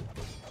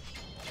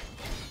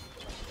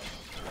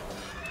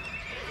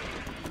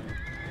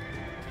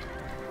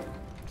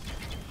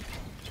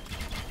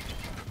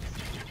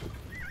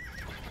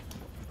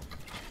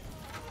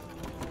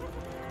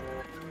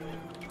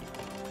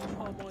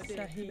آماده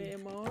صحیح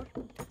معمار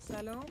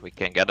سلام We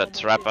can get a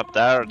trap up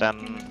there, then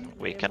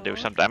we can do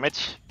some damage.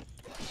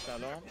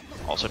 سلام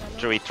Also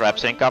 3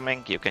 traps incoming,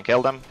 you can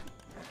kill them.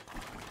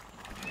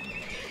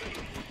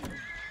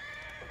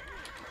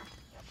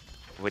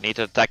 We need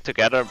to attack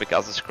together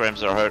because the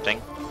scrims are hurting.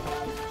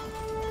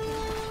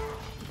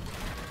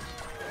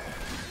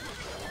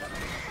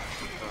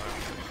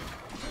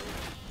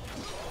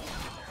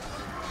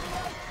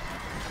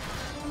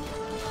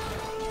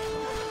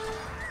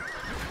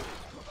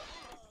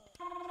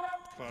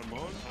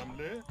 فرمان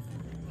حمله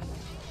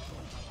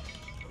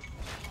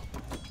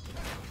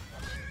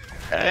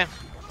Okay.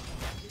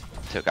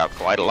 Took out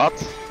quite a lot.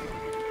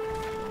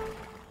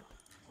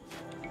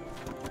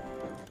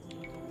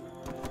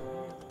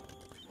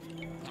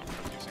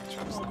 Using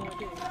traps.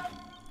 آماده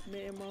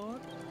معمار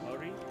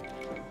آری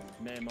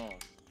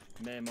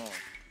معمار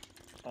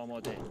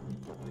آماده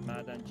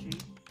معدنچی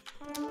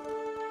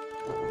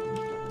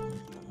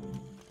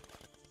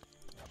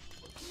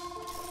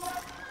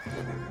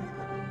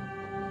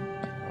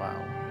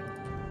Wow.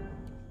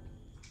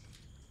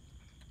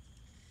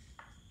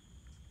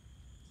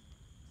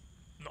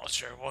 Not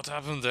sure what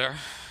happened there.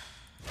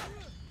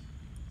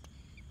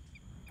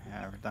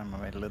 Yeah, every time I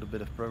made a little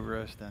bit of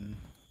progress, then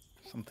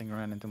something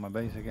ran into my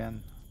base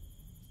again.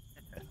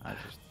 I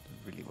just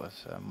really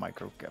was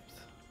micro kept.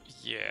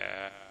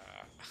 Yeah,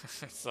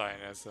 Cyan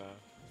has a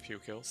few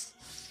kills.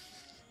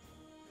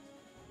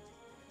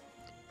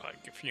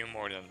 Like a few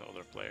more than the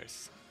other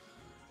players.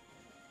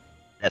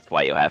 That's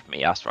why you have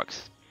me,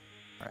 Astrox.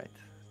 Right.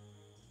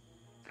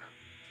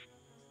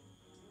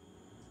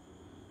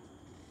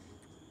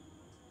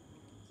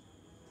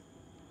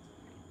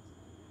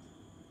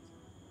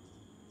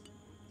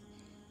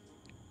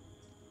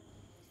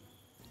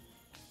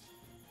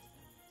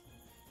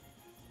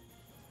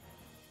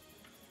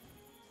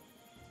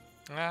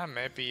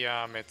 Maybe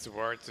it's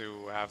worth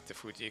to have the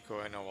food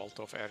eco in a walled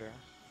off area.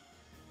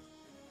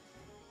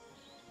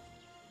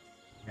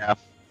 Yeah.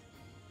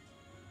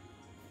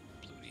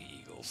 Bloody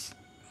eagles.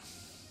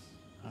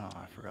 Oh,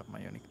 I forgot my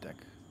unique deck.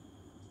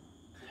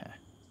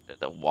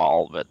 The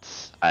wall,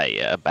 but I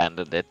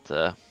abandoned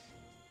it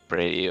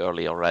pretty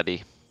early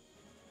already.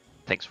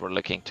 Things were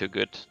looking too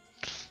good.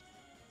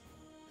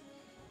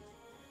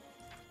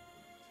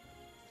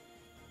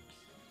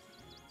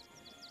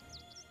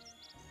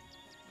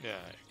 Yeah,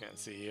 you can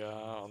see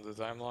on the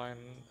timeline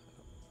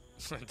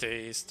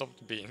they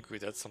stopped being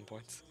good at some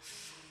point.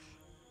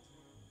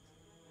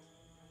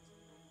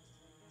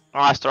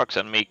 Astrox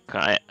and me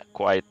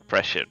quite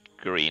pressured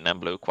green and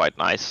blue quite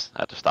nice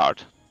at the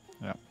start.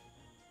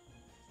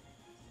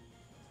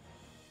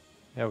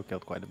 Yeah, we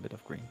killed quite a bit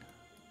of green.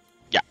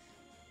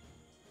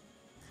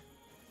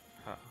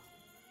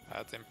 I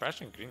had the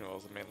impression green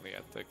was mainly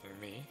attacking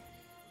me.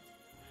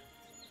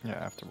 Yeah,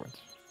 afterwards.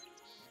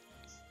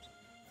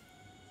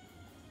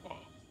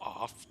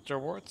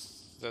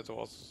 Afterwards, that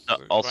was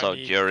Also when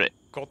he during.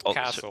 got also-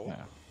 castle.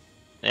 Yeah.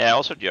 Yeah,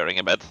 also during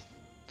a bit.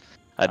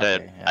 I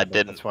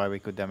didn't. That's why we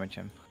could damage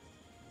him.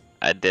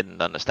 I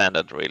didn't understand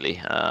it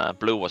really.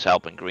 Blue was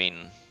helping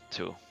green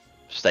to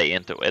stay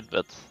into it,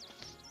 but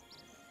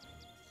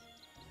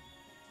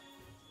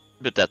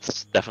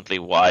that's definitely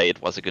why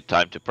it was a good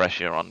time to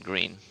pressure on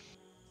green.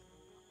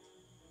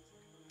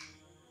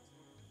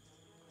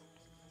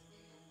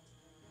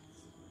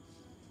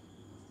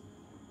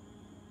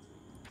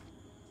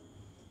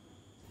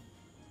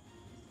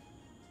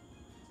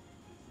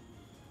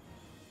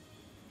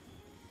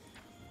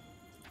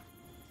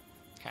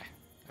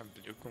 And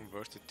blue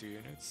converted 2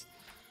 units.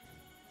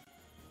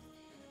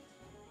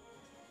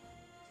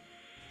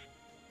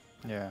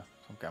 Yeah,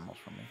 some camels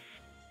for me.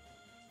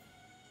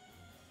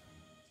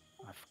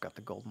 I forgot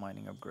the gold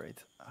mining upgrade.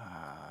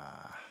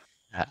 Ah.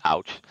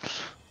 Ouch.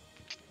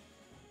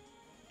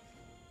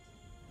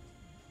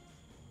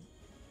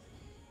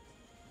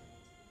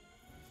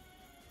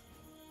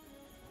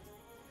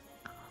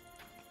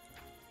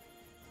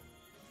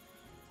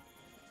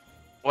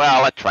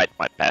 Well, I tried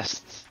my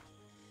best.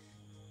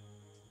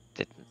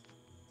 Didn't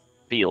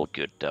feel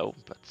good though,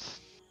 but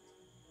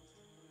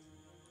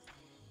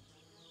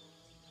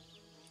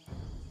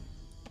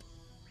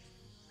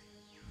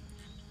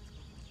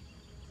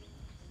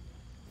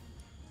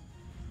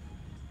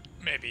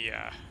Maybe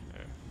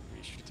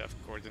we should have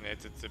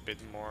coordinated a bit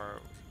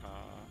more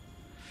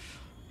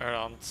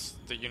around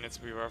the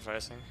units we were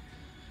facing.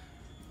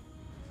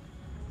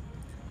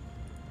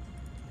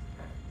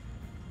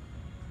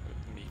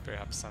 With me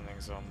perhaps sending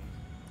some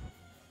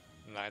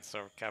knights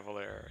or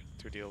cavalier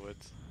to deal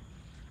with.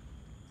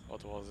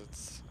 What was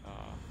it?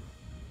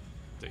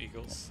 The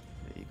eagles.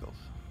 The eagles.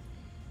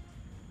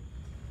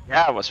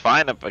 yeah, I was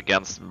fine up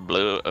against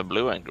blue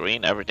and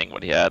green. Everything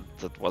what he had,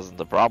 that wasn't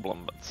the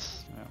problem. But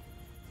Yeah.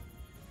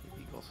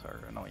 The eagles are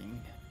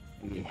annoying.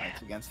 Yeah.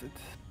 Fights against it.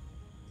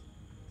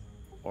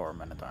 Or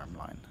man at arm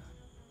line.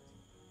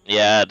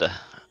 yeah, the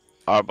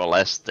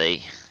arbalest,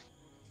 they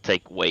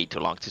take way too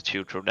long to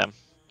chew through them.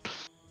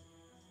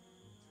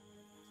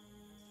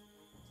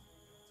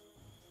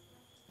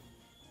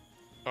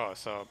 Oh,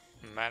 so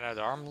man at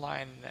arm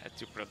line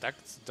to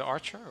protect the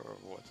archer or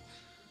what?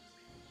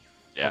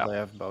 Yeah. Well, they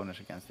have bonus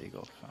against the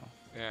eagles, so.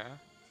 Yeah.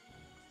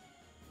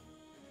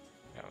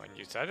 Yeah, when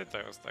you said it,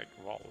 I was like,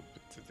 well,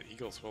 but the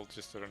eagles will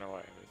just run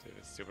away. But if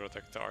it's to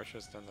protect the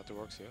archers, then that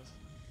works, yes.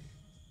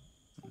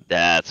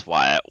 That's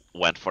why I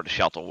went for the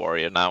shuttle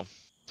warrior now,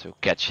 to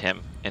catch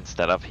him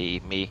instead of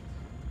me.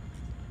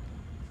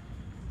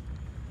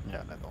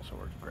 Yeah, that also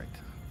works great.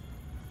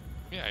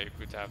 Yeah, you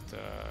could have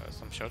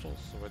some shuttles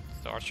with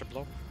the archer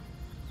blob.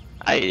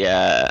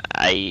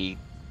 I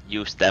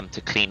used them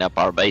to clean up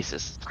our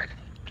bases,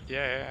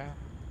 Yeah.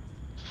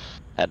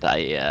 and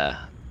I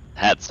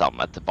had some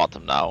at the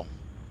bottom now,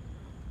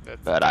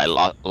 That's but I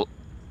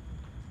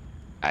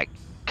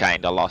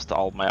kinda lost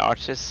all my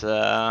archers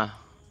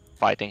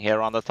fighting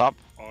here on the top.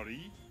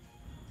 Ari,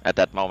 At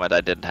that moment,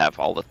 I didn't have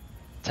all the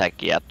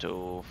tech yet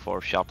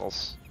for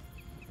shuttles.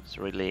 It's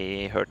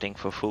really hurting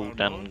for food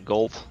and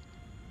gold.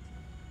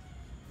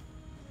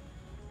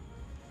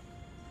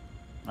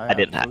 I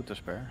didn't have- food to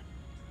spare.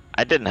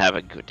 I didn't have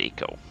a good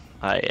eco.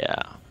 I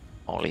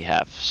only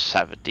have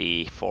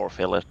 74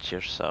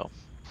 villagers, so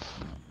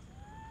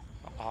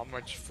How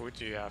much food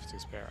do you have to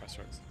spare,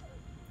 Astrox?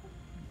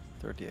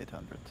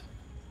 3,800.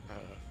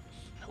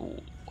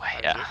 ooh, Are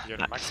yeah. You're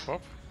the max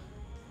pop?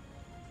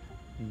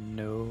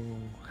 No.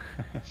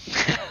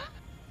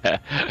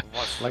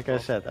 What's Like the I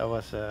pop? said, I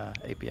was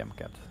APM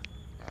cat.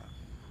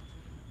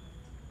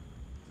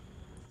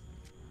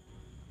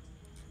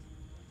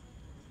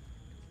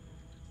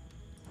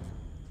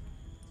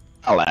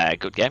 Well,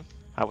 good game,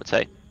 I would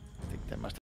say. I think they must